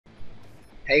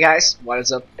Hey guys, what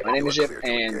is up? My name is Jeff,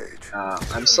 and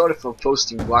I'm sorry for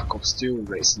posting Black Ops 2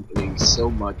 recently so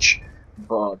much,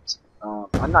 but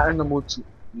I'm not in the mood to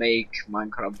make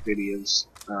Minecraft videos.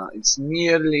 It's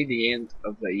nearly the end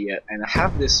of the year, and I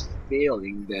have this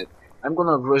feeling that I'm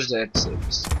gonna rush the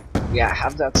episodes. Yeah, I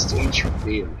have that strange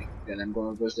feeling that I'm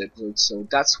gonna rush the episodes, so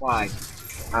that's why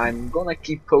I'm gonna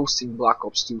keep posting Black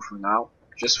Ops 2 for now,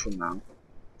 just for now.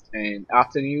 And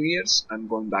after New Year's, I'm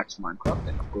going back to Minecraft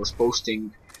and of course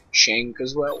posting Shank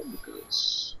as well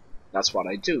because that's what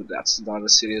I do. That's the other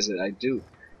series that I do.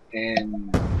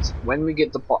 And when we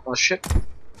get the partnership,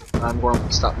 I'm going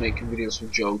to start making videos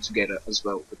with Joe together as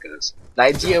well because the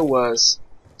idea was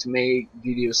to make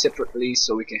videos separately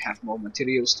so we can have more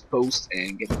materials to post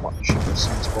and get the partnership as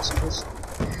soon as possible. So,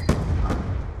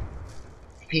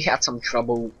 he had some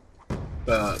trouble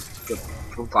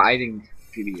providing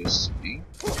videos to me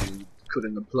and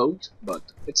couldn't upload, but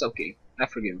it's okay. I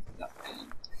forgive him for that, and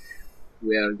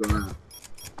we are gonna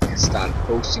start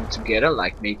posting together,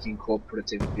 like making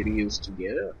cooperative videos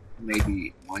together.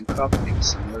 Maybe Minecraft, maybe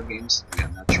some other games. We are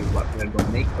not sure what we're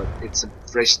gonna make, but it's a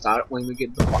fresh start when we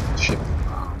get the partnership.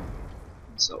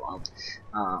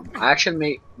 I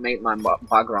actually made my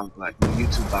background, like my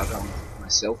YouTube background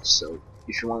myself. So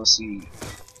if you wanna see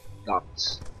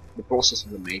that the process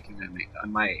of the making, I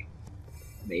might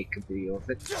make a video of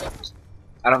it.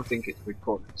 I don't think it's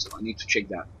recorded, so I need to check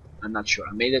that. I'm not sure.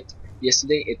 I made it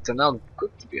yesterday. It turned out good,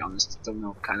 to be honest. It turned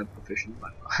out kind of professional,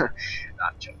 but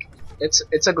not joking. It's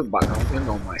a good background. You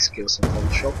know my skills in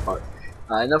Photoshop, but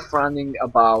enough running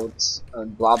about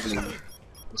blabbling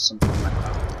or something like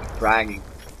that, like bragging.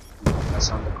 That's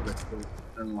not the correct word.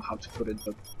 I don't know how to put it,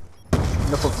 but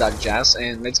enough of that jazz.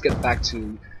 And let's get back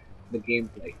to the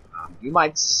gameplay. You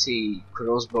might see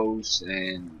crossbows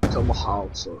and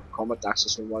tomahawks or combat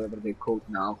axes or whatever they're called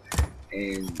now,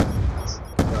 and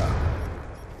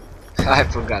I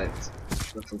forgot it.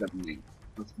 I forgot the name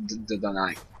of the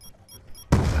knife.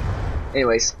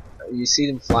 Anyways, you see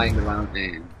them flying around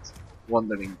and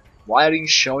wondering, why are you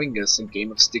showing us a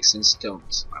game of sticks and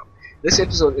stones? Well, this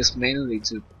episode is mainly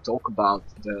to talk about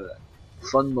the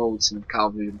fun modes in Call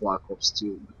of Duty Black Ops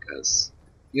 2 because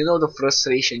you know the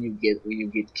frustration you get when you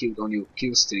get killed on your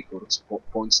kill streak or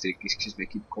point streak, excuse me,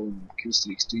 I keep calling them kill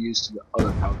streaks too used to the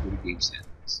other Call of Duty games, and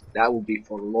that will be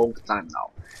for a long time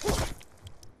now.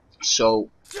 So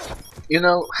you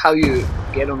know how you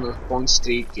get on a point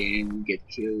streak and you get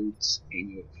killed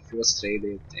and you're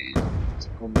frustrated and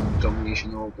on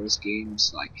domination, all those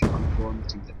games like Kill Confirm,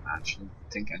 Team Deathmatch, don't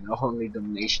think I know only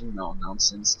domination, no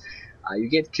nonsense. You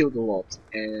get killed a lot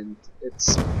and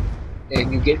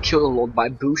you get killed a lot by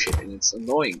bullshit and it's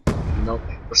annoying. You know,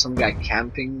 for some guy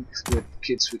camping with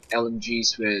kids with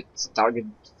LMGs with target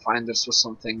finders or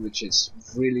something, which is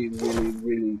really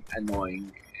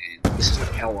annoying and pisses the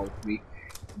hell out of me,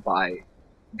 by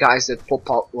guys that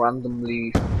pop out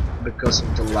randomly because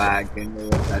of the lag and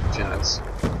all of that jazz,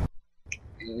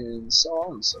 and so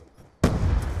on. So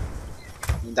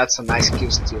and that's a nice kill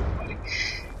steal, buddy.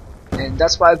 And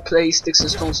that's why I play Sticks and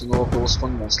Stones and all of those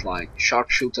fun ones like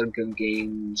Sharpshooter,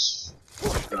 Gungames,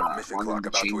 One in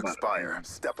the Chamber.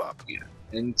 Step up. Yeah,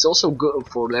 and it's also good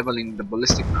for leveling the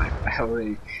ballistic knife. I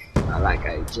already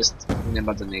I just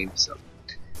remember the name, so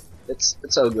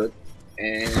it's all good.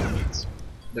 And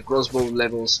the crossbow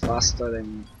levels faster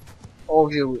and all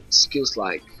of your skills,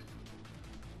 like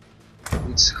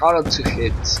it's harder to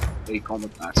hit a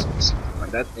combat axe or something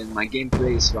like that, and my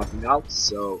gameplay is wrapping out,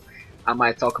 so I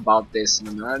might talk about this in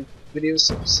another video.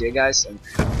 So see you guys and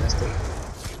have a nice day.